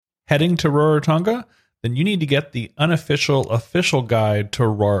Heading to Rarotonga? Then you need to get the unofficial official guide to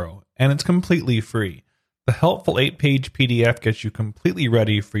Raro, and it's completely free. The helpful 8-page PDF gets you completely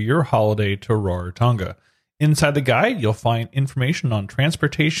ready for your holiday to Rarotonga. Inside the guide, you'll find information on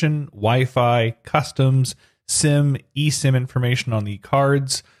transportation, Wi-Fi, customs, SIM, eSIM information on the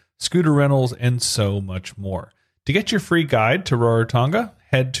cards, scooter rentals, and so much more. To get your free guide to Rarotonga,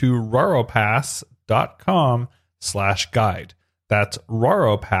 head to raropass.com/guide. That's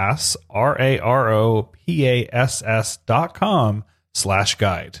Raropass,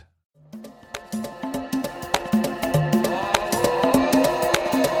 RAROPASS.com/guide.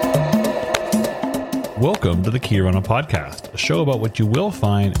 Welcome to the Kirana Podcast, a show about what you will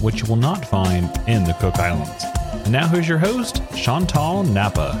find, what you will not find in the Cook Islands. And now here's your host, Chantal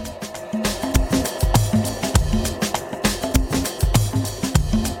Napa.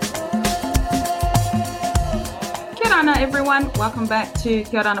 Kia ora everyone, welcome back to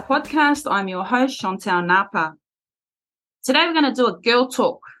Kia ora Podcast. I'm your host, Chantal Napa. Today we're going to do a girl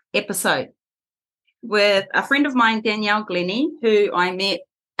talk episode with a friend of mine, Danielle Glennie, who I met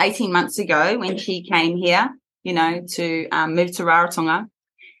 18 months ago when she came here, to move to Rarotonga.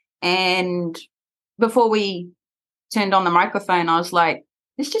 And before we turned on the microphone, I was like,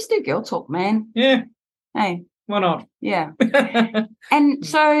 let's just do girl talk, man. Yeah. Hey. Why not? Yeah. And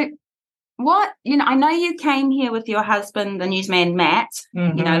so I know you came here with your husband, the newsman, Matt,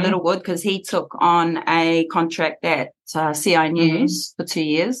 Littlewood, because he took on a contract at CI News for 2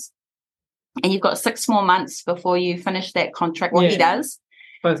 years. And you've got 6 more months before you finish that contract. Well, he does.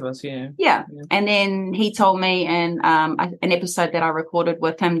 Both of us, yeah. Yeah. And then he told me in an episode that I recorded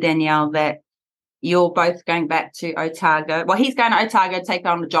with him, Danielle, that you're both going back to Otago. Well, he's going to Otago to take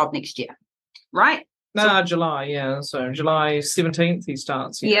on the job next year, right? No, July, yeah. So July 17th he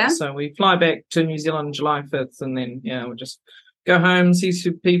starts. Yeah. So we fly back to New Zealand July 5th and then, we'll just go home, see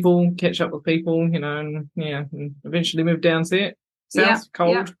some people, catch up with people, and eventually move down there. South,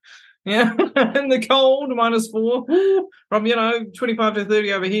 cold. Yeah. Yeah, in the cold, -4, from, 25 to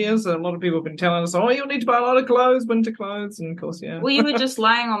 30 over here. So a lot of people have been telling us, you'll need to buy a lot of clothes, winter clothes. And of course, yeah. Well, you were just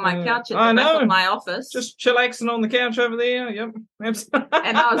laying on my couch at the back of my office. Just chillaxing on the couch over there. Yep.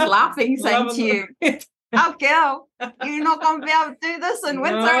 And I was laughing, saying to you, oh, girl, you're not going to be able to do this in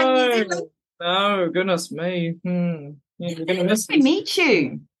winter in New Zealand. No, goodness me. Yeah, you're going to miss it. Meet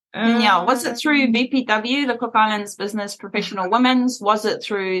you. Danielle, was it through BPW, the Cook Islands Business Professional Women's? Was it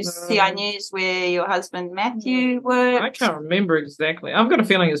through CI News where your husband Matthew worked? I can't remember exactly. I've got a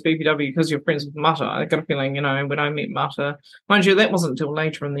feeling it's BPW because you're friends with Mutta. I've got a feeling, when I met Mutta, mind you, that wasn't until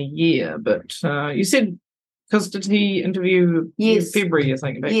later in the year, but you said, because did he interview in February, I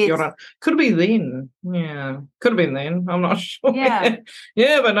think, back? Yes. Could have been then. Yeah, could have been then. I'm not sure. Yeah.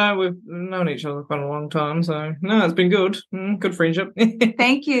 Yeah, but no, we've known each other quite a long time, so no, it's been good. Good friendship.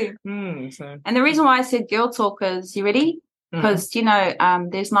 Thank you. And the reason why I said girl talk is, you ready? Because,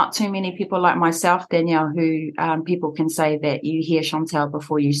 there's not too many people like myself, Danielle, who people can say that you hear Chantal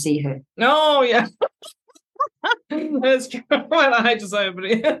before you see her. Oh, yeah. That's true. Well, I hate to say it, but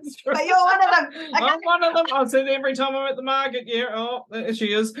it's true. But you're one of them. I'm one of them. I said every time I'm at the market, there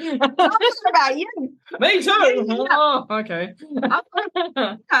she is. I'm talking about you. Me too. Yeah. Oh, okay.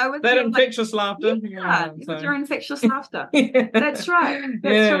 That infectious laughter. Yeah, your infectious laughter. That's right.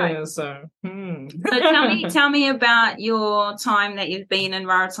 That's right. So tell me about your time that you've been in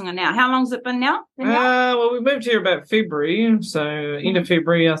Rarotonga now. How long's it been now? Well, we moved here about February. So end of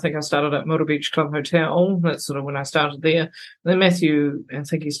February, I think I started at Myrtle Beach Club Hotel. That's sort of when I started there. Then Matthew, I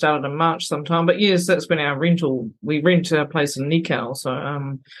think he started in March sometime. But yes, that's been our rental. We rent a place in Nikau.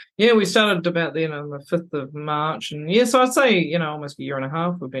 So we started about then on the 5th of March. And so I'd say, almost a year and a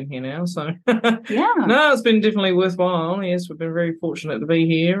half we've been here now. So no, it's been definitely worthwhile. Yes, we've been very fortunate to be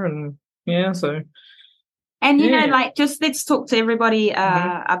here. And so. And, just let's talk to everybody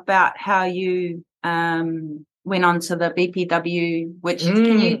about how you went on to the BPW, which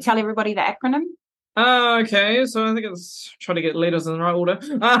can you tell everybody the acronym? Okay, so I think it's trying to get letters in the right order.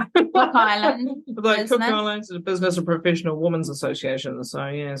 Cook Island. Cook Islands is a Business and Professional Women's Association. So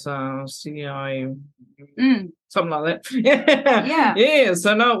CI, something like that. Yeah.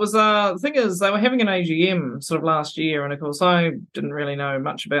 So no, it was the thing is they were having an AGM sort of last year, and of course I didn't really know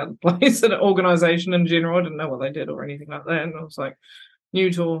much about the place and the organisation in general. I didn't know what they did or anything like that, and I was like, new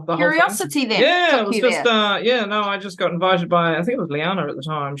to the whole thing. Curiosity then. Yeah, took it was you just, there. I just got invited by, I think it was Liana at the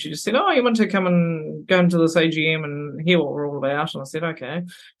time. She just said, oh, you want to come and go into this AGM and hear what we're all about? And I said, okay.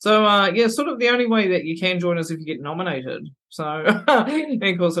 So, sort of the only way that you can join is if you get nominated. So, and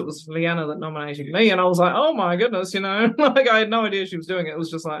of course, it was Liana that nominated me. And I was like, oh my goodness, like I had no idea she was doing it. It was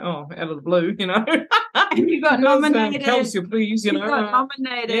just like, oh, out of the blue, And you got nominated. Kelsey, please, You got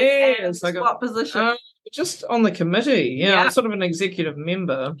nominated. Yes, as what position? Just on the committee, Yeah. I'm sort of an executive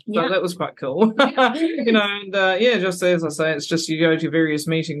member, so Yeah. that was quite cool. Just as I say, it's just you go to various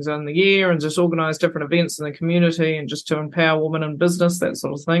meetings in the year and just organise different events in the community and just to empower women in business, that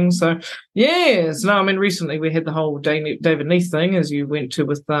sort of thing. So, yes, no, I mean, recently we had the whole David Neath thing, as you went to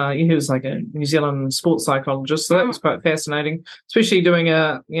with, he was like a New Zealand sports psychologist, so that was quite fascinating, especially doing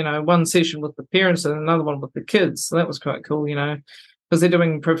one session with the parents and another one with the kids, so that was quite cool, because they're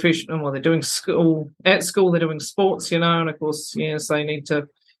doing they're doing school, they're doing sports, and of course, yes, they need to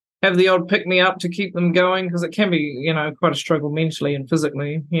have the odd pick-me-up to keep them going, because it can be, quite a struggle mentally and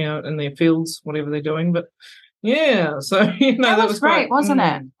physically, in their fields, whatever they're doing, but yeah, so, that was great, wasn't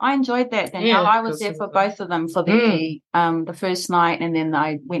it? I enjoyed that, Danielle. Yeah, I was there for both of them for the first night, and then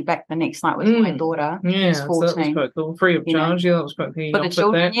I went back the next night with my daughter, who's 14. So that was quite cool. Free of charge, that was quite cool. For the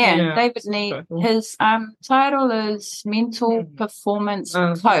children, David Neath, his title is Mental Performance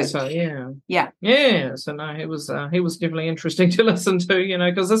Coach. So, yeah. So, no, he was definitely interesting to listen to,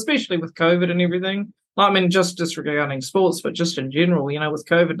 because especially with COVID and everything, I mean, just disregarding sports, but just in general, with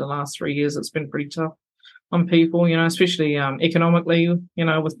COVID the last 3 years, it's been pretty tough on people, especially economically,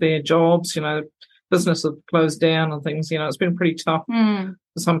 with their jobs, business have closed down and things, it's been pretty tough for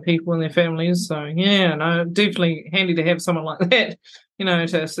some people and their families. So, definitely handy to have someone like that,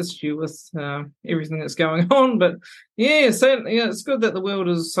 to assist you with everything that's going on. But, certainly, it's good that the world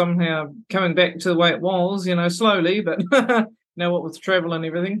is somehow coming back to the way it was, slowly, but, what with travel and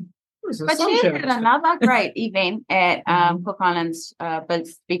everything. But you had another great event at Cook Islands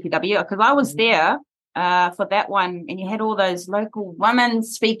BPW, because I was there for that one, and you had all those local women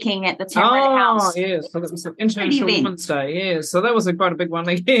speaking at the Tamarind House. Oh, yes. So that was the International Women's Day, yes. So that was quite a big one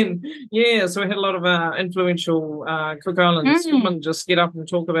again. Yeah, so we had a lot of influential Cook Islands women just get up and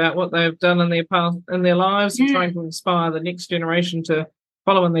talk about what they've done in their path, in their lives, and trying to inspire the next generation to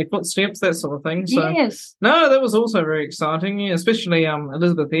follow in their footsteps, that sort of thing. So, no, that was also very exciting, especially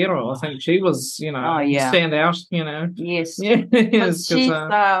Elizabeth Ero. I think she was, stand out, Yes. Yeah, yes, she's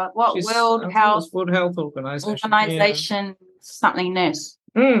World Health Organization, something nurse.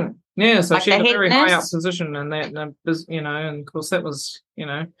 Yeah, so like she had a very nurse. high up position in that, and of course that was,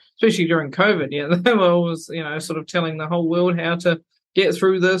 especially during COVID, they were always, sort of telling the whole world how to get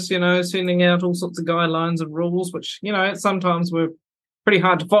through this, sending out all sorts of guidelines and rules, which, sometimes were pretty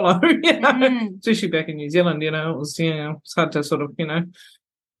hard to follow, especially back in New Zealand, it was, it's hard to sort of,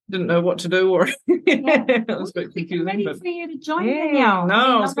 didn't know what to do, or it was a bit confusing. Ready for you to join Danielle.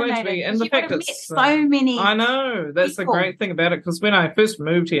 No, I was going to be, and the fact that so many. I know that's the great thing about it, because when I first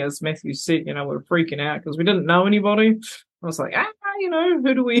moved here, as Matthew said, we were freaking out because we didn't know anybody. I was like,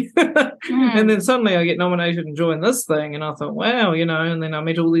 who do we? And then suddenly I get nominated and join this thing, and I thought, wow, and then I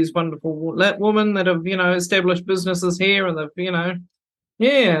met all these wonderful women that have, established businesses here, and they've,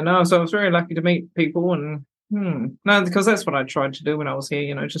 so I was very lucky to meet people, and no, because that's what I tried to do when I was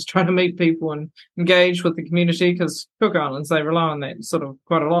here, just try to meet people and engage with the community, because Cook Islands, they rely on that sort of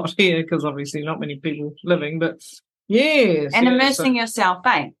quite a lot here, because obviously not many people living, but yes. And immersing yourself,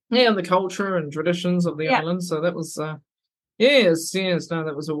 Yeah, the culture and traditions of the island, so that was, yes, no,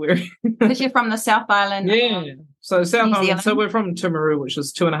 that was a weird. Because you're from the South Island. Yeah, so South Island, so we're from Timaru, which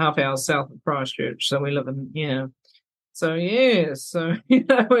is 2.5 hours south of Christchurch, so we live in, So,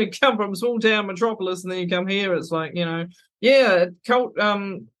 we come from small town metropolis, and then you come here, it's like, we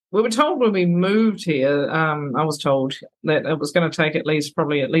were told when we moved here, I was told that it was going to take at least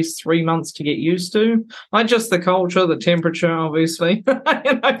 3 months to get used to. Like just the culture, the temperature, obviously,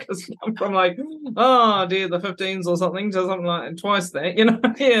 because I'm from like, the 15s or something to something like twice that,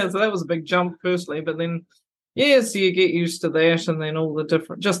 so that was a big jump firstly, but then, so you get used to that, and then all the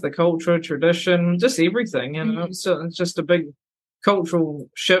different, just the culture, tradition, just everything, it's just a big cultural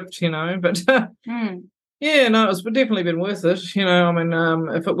shift, but it's definitely been worth it,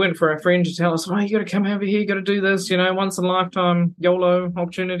 if it went for a friend to tell us, you got to come over here, you got to do this, once in a lifetime YOLO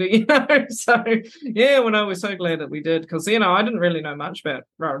opportunity, so, we're so glad that we did, because, I didn't really know much about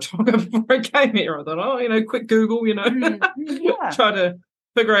Rarotonga before I came here. I thought, quick Google, try to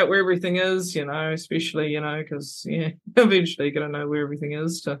figure out where everything is, especially, because, eventually you're going to know where everything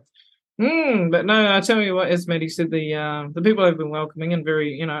is to. But no, I tell you what, as Maddie said, the people have been welcoming and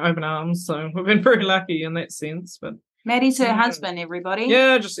very, open arms. So we've been very lucky in that sense. But Maddie's her husband, everybody.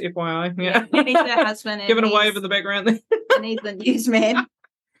 Yeah, just FYI. Yeah. Maddie's her husband. Giving a wave in the background there. And he's the newsman.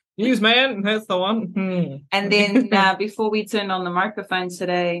 Newsman, that's the one. And then before we turned on the microphone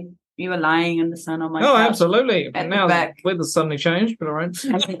today, you were lying in the sun on my couch. Absolutely. Now the weather's suddenly changed, but all right.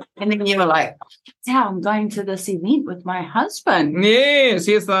 And then you were like, "Now I'm going to this event with my husband." Yes,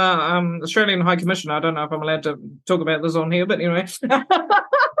 the Australian High Commissioner. I don't know if I'm allowed to talk about this on here, but anyway.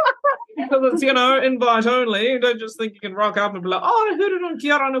 Because it's, invite only. Don't just think you can rock up and be like, "Oh, I heard it on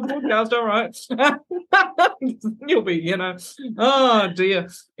Kia Ora podcast." All right. You'll be, Oh, dear.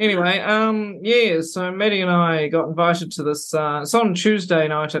 Anyway, so Maddie and I got invited to this. It's on Tuesday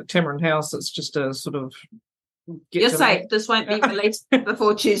night at Tamarind House. It's just a sort of... You're safe. This won't be released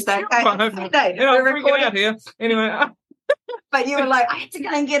before Tuesday. Okay. I'm freaking out here. Anyway... But you were like, I had to go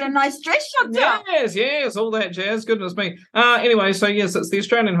and get a nice dress shot. Yes, all that jazz. Goodness me. Anyway, so yes, it's the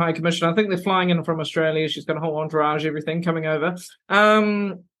Australian High Commission. I think they're flying in from Australia. She's got a whole entourage, everything coming over.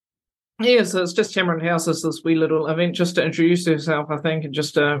 So it's just Tamarind House is this wee little event just to introduce herself, I think, and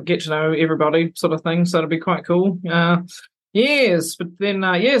just get to know everybody sort of thing. So it'll be quite cool. Yes, but then,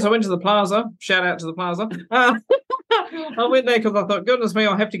 I went to the plaza. Shout out to the plaza. I went there because I thought, goodness me,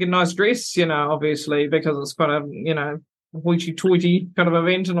 I'll have to get a nice dress, obviously, because it's quite a, hoity-toity kind of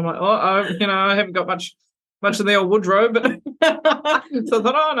event. And I'm like, I haven't got much of the old wardrobe. But so I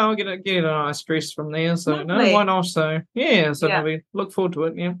thought, I'll get a nice dress from there. So, Lovely. No, why not? So, we look forward to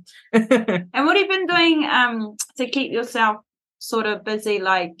it, yeah. And what have you been doing to keep yourself sort of busy,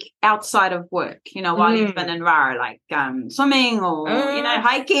 like outside of work, while you've been in Rara, like swimming or,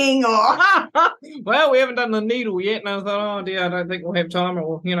 hiking or... Well, we haven't done the needle yet, and I thought, oh dear, I don't think we'll have time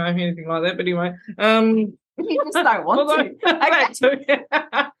or, anything like that. But anyway... You just don't want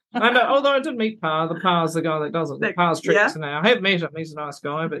to. I know, although I did meet Pa. The Pa's the guy that does it. The Pa's tricks now. I have met him. He's a nice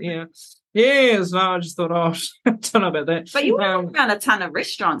guy, but yeah. Yes, no, I just thought, I don't know about that. But you went around a ton of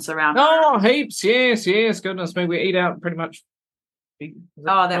restaurants around. Oh, heaps, yes. Goodness me, we eat out pretty much.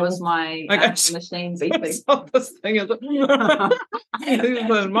 That was my machine beeping. It's not this thing, is it? Is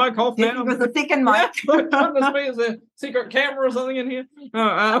the mic off now? It was a second mic. Goodness me, is there a secret camera or something in here?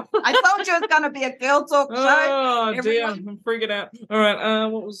 I told you it was going to be a girl talk show. Oh, dear, I'm freaking out. All right,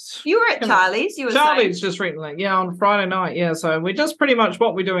 what was... You were at Charlie's, you were Charlie's saying. just recently, on Friday night, so we're just pretty much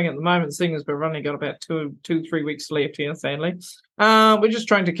what we're doing at the moment, seeing as we've only got about 2-3 weeks left here, sadly. We're just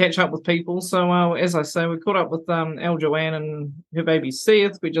trying to catch up with people. So, as I say, we caught up with Al Joanne and her baby Seth.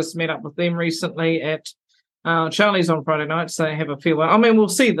 We just met up with them recently at Charlie's on Friday night, so have a farewell. I mean, we'll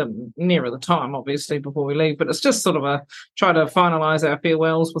see them nearer the time, obviously, before we leave, but it's just sort of try to finalise our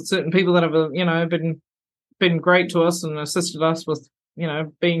farewells with certain people that have, been great to us and assisted us with,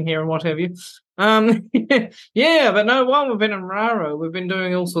 being here and what have you. But no, while we've been in Rara, we've been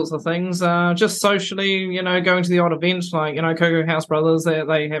doing all sorts of things, just socially, going to the odd events, like, Cocoa House Brothers,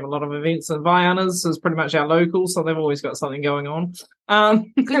 they have a lot of events, and Viana's is pretty much our local, so they've always got something going on.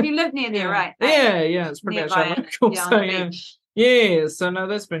 Because you live near there, right? Yeah, it's pretty much our local, so so no,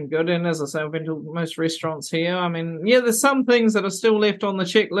 that's been good. And as I say, I've been to most restaurants here. I mean, there's some things that are still left on the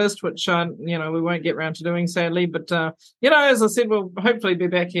checklist, which, we won't get around to doing, sadly. But, as I said, we'll hopefully be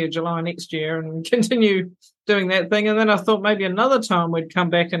back here July next year and continue doing that thing. And then I thought maybe another time we'd come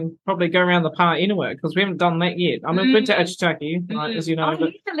back and probably go around the park anyway, because we haven't done that yet. I mean, we've been to Achitaki, right, as you know.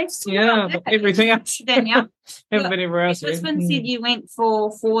 But everything else. Danielle. Haven't been everywhere else. Your husband said you went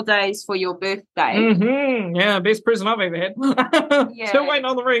for 4 days for your birthday. Mm-hmm. Yeah, best present I've ever had. Still waiting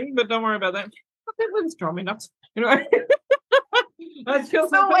on the ring, but don't worry about that. That ring's driving me nuts. Still waiting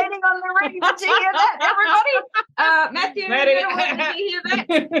on the ring. Did you hear that, everybody? Matthew, did you hear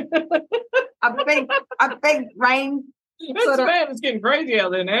that? A big rain. It's bad. It's getting crazy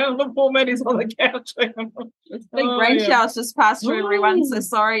out there now. Look, poor Maddie's on the couch. Big rain showers just passed through everyone, so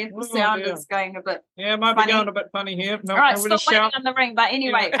sorry if the sound is going a bit it might funny. be going a bit funny here. No, all right, still waiting on the ring, but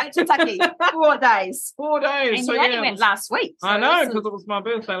anyway, Achitaki, 4 days. 4 days. And so you only went last week. So I know, because it was my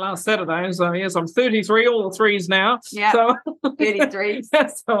birthday last Saturday, so yes, I'm 33, all the threes now. Yeah, so 33.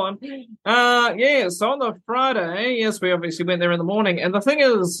 That's the one. So on the Friday, yes, we obviously went there in the morning, and the thing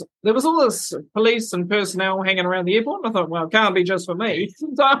is, there was all this police and personnel hanging around the airport, and I thought, well, it can't be just for me.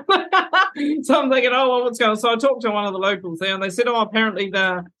 So I'm thinking, what's going on? So I talked to one of the locals there, and they said, apparently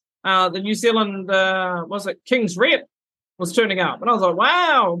the New Zealand, King's Rep was turning up. And I was like,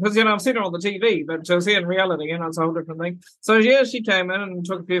 wow, because, I've seen her on the TV, but to see it in reality, it's a whole different thing. So, she came in and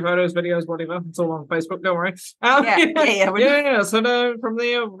took a few photos, videos, whatever. It's all on Facebook, don't worry. So from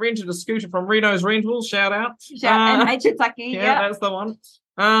there, rented a scooter from Reno's Rentals, shout out. And Achitaki, that's the one.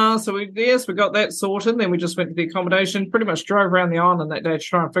 So we got that sorted. Then we just went to the accommodation, pretty much drove around the island that day to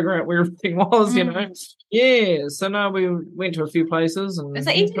try and figure out where everything was, you know. Yeah. So no, we went to a few places and Is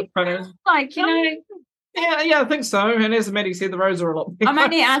it easy? Like, you know. Yeah, I think so. And as Maddie said, the roads are a lot bigger. I'm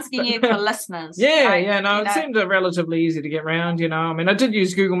only asking you for listeners. It seemed relatively easy to get around, you know. I mean, I did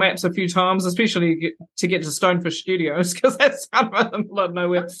use Google Maps a few times, especially to get to Stonefish Studios, because that's kind of in the middle of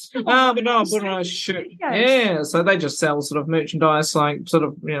nowhere. But no, I bought a nice shirt. Yeah, so they just sell sort of merchandise, like sort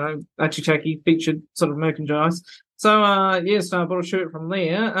of, you know, Achitaki featured sort of merchandise. So, so I bought a shirt from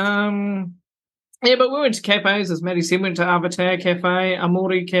there. But we went to cafes, as Maddie said, went to Avatar Cafe,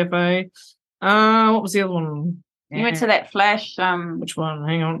 Amori Cafe. What was the other one? You went to that Flash. Which one?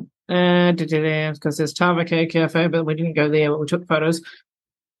 Hang on. Because there's Tavake Cafe, but we didn't go there, but we took photos.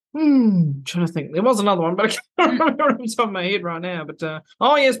 Trying to think. There was another one, but I can't remember it on top of my head right now. But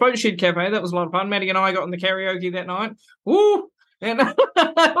Boat Shed Cafe. That was a lot of fun. Maddie and I got in the karaoke that night. Woo! And that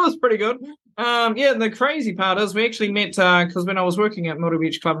was pretty good. The crazy part is we actually met because when I was working at Murray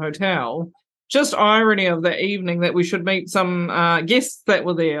Beach Club Hotel, just irony of the evening that we should meet some guests that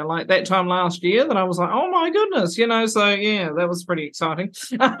were there, like that time last year, that I was like, oh my goodness, you know, so yeah, that was pretty exciting.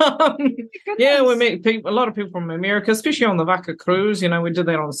 We met a lot of people from America, especially on the Vaka cruise, you know, we did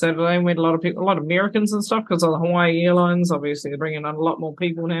that on Saturday, and we had a lot of people, a lot of Americans and stuff, because of the Hawaii Airlines, obviously they're bringing on a lot more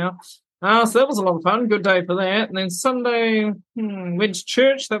people now. So that was a lot of fun, good day for that. And then Sunday, went to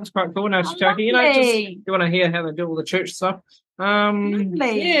church, that was quite cool. No, Chucky, you know, just you want to hear how they do all the church stuff.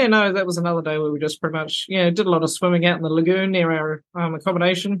 That was another day where we just pretty much did a lot of swimming out in the lagoon near our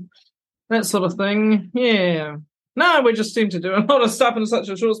accommodation, that sort of thing. We just seem to do a lot of stuff in such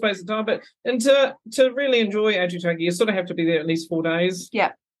a short space of time, but to really enjoy Aitutaki, you sort of have to be there at least 4 days.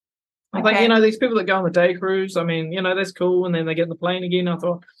 I think, you know, these people that go on the day cruise, I mean, you know, that's cool, and then they get in the plane again. I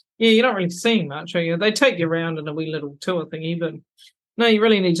thought, you're not really seeing much, are you? They take you around in a wee little tour thingy, but no, you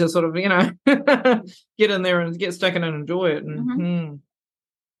really need to sort of, you know, get in there and get stuck in and enjoy it. And,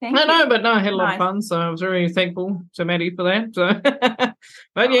 I had a lot of fun, so I was very thankful to Maddie for that. So,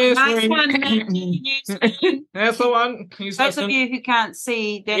 but yes, nice one. That's the one. Those of you who can't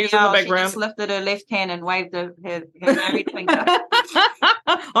see Danielle, she just lifted her left hand and waved her married finger.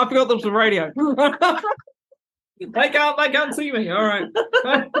 I forgot there was a radio. They can't see me. All right.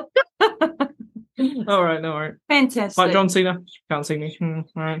 All right, no worries. Fantastic. Like John Cena, can't see me. All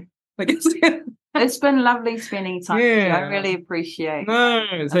right. It's been lovely spending time with you. I really appreciate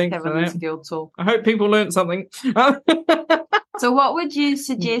thanks for that. Skill talk. I hope people learned something. So what would you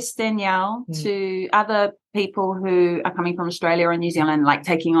suggest, Danielle, to other people who are coming from Australia or New Zealand, like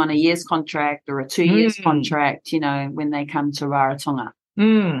taking on a year's contract or a 2 years contract, you know, when they come to Rarotonga?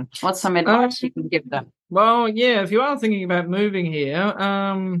 What's some advice you can give them? Well, if you are thinking about moving here,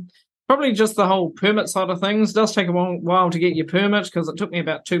 probably just the whole permit side of things. It does take a while to get your permit, because it took me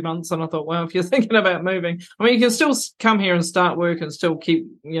about 2 months, and I thought, well, if you're thinking about moving, I mean, you can still come here and start work and still keep,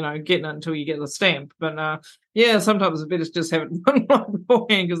 you know, getting it until you get the stamp. But sometimes it's better to just have it done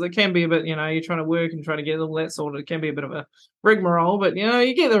beforehand, because it can be a bit, you know, you're trying to work and trying to get all that sorted. It can be a bit of a rigmarole, but, you know,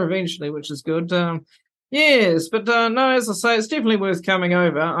 you get there eventually, which is good. Yes, but as I say, it's definitely worth coming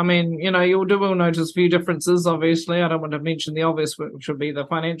over. I mean, you know, you will notice a few differences, obviously. I don't want to mention the obvious, which would be the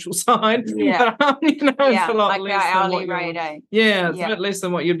financial side. Yeah. But, it's a lot like less our than hourly rate, it's a bit less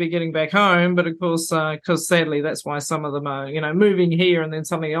than what you'd be getting back home. But, of course, because sadly, that's why some of them are, you know, moving here and then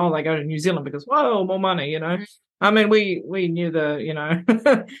suddenly, they go to New Zealand because, whoa, more money, you know. I mean, we knew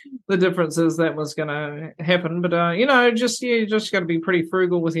the differences that was going to happen, but you just got to be pretty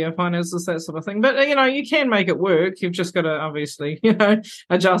frugal with your finances, that sort of thing. But you can make it work. You've just got to obviously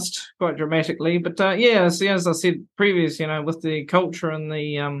adjust quite dramatically. But so as I said previous, with the culture and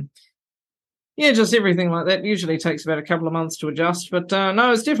the just everything like that usually takes about a couple of months to adjust. But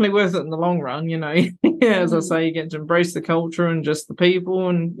no, it's definitely worth it in the long run. As I say, you get to embrace the culture and just the people,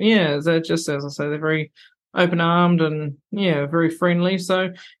 and they're just, as I say, they're very open-armed and very friendly, so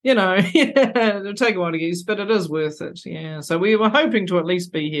it'll take a while to get used, but it is worth it. So we were hoping to at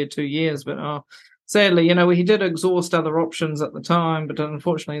least be here 2 years, but sadly, we did exhaust other options at the time, but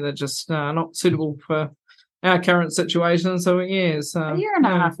unfortunately they're just not suitable for our current situation. So a year and a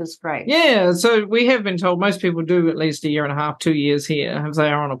half is great. So we have been told most people do at least a year and a half, 2 years here if they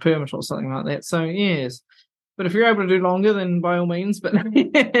are on a permit or something like that. So yes. But if you're able to do longer, then by all means. But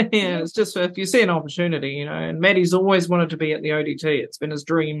it's just if you see an opportunity, and Maddie's always wanted to be at the ODT. It's been his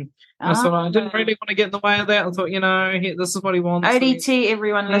dream. So I didn't really want to get in the way of that. I thought, this is what he wants. ODT,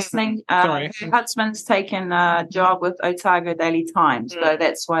 everyone listening. Sorry. Her husband's taken a job with Otago Daily Times, so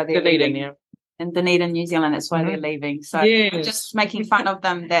that's why they're leading. in Dunedin, New Zealand. That's why they're leaving. So Yes. just making fun of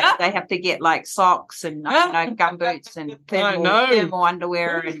them that they have to get like socks and gumboots and thermal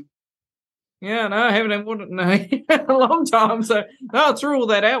underwear and. Yeah, no, I haven't worn it in a long time. So I threw all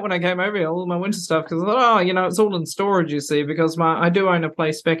that out when I came over here, all my winter stuff, because I thought, it's all in storage, you see, because I do own a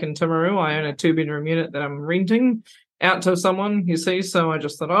place back in Timaru. I own a 2-bedroom unit that I'm renting out to someone, you see. So I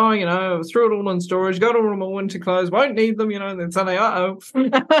just thought, threw it all in storage, got all my winter clothes, won't need them, then suddenly, Wow.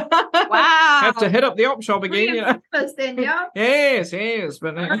 have to hit up the op shop again, Danielle. Yes,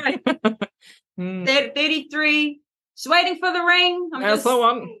 but all right. 33. Just waiting for the ring. That's the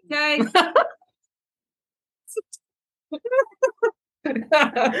one. Okay.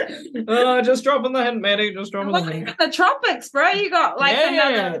 Just dropping the hint, Maddie. Just dropping the hint. The tropics, bro. You got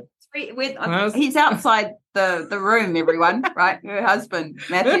another 3. He's outside the room, everyone. Right, her husband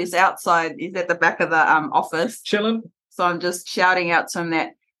Matthew's outside. He's at the back of the office, chilling. So I'm just shouting out to him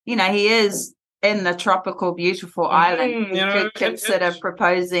that he is in the tropical, beautiful island. He could consider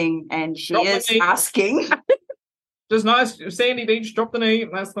proposing, and she is asking. Just nice sandy beach, drop the knee.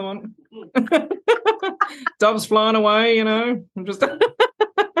 That's the one. Doves flying away, I'm just.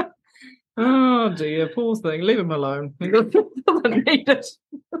 Oh dear, poor thing. Leave him alone. He doesn't need it.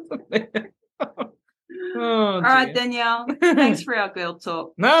 All right, Danielle. Thanks for our girl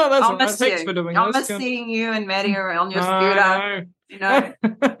talk. No, that's all right. Thanks for doing this. I'll miss seeing you and Maddie on your scooter.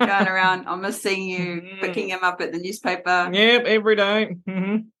 Going around. I'll miss seeing you picking him up at the newspaper. Yep, every day.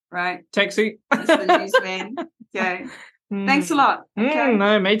 Mm-hmm. Right. Taxi. That's the newsman. Okay. Thanks a lot. Okay.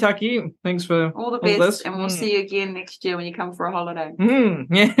 No, meitaki. Thanks for all the best, and we'll see you again next year when you come for a holiday.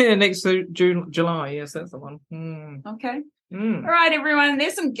 Yeah, next July. Yes, that's the one. Okay. All right, everyone.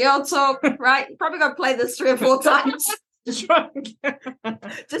 There's some girl talk. Right, you probably got to play this 3 or 4 times. Just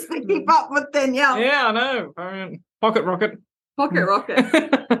to keep up with Danielle. Yeah, I know. Pocket rocket. Pocket rocket.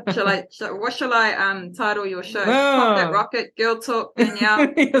 What shall I title your show? Pocket rocket, girl talk,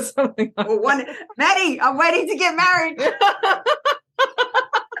 Danielle. Something like or Maddie, I'm waiting to get married.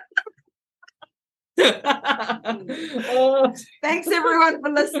 Thanks everyone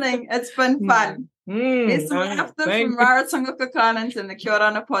for listening. It's been fun. Here's some laughter from Rarotonga Islands and the Kia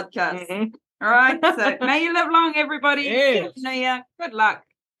Orana podcast. All right. So may you live long, everybody. Yes. New Year. Good luck.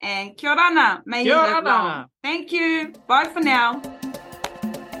 And Kia Orana. May you live long. Thank you. Bye for now.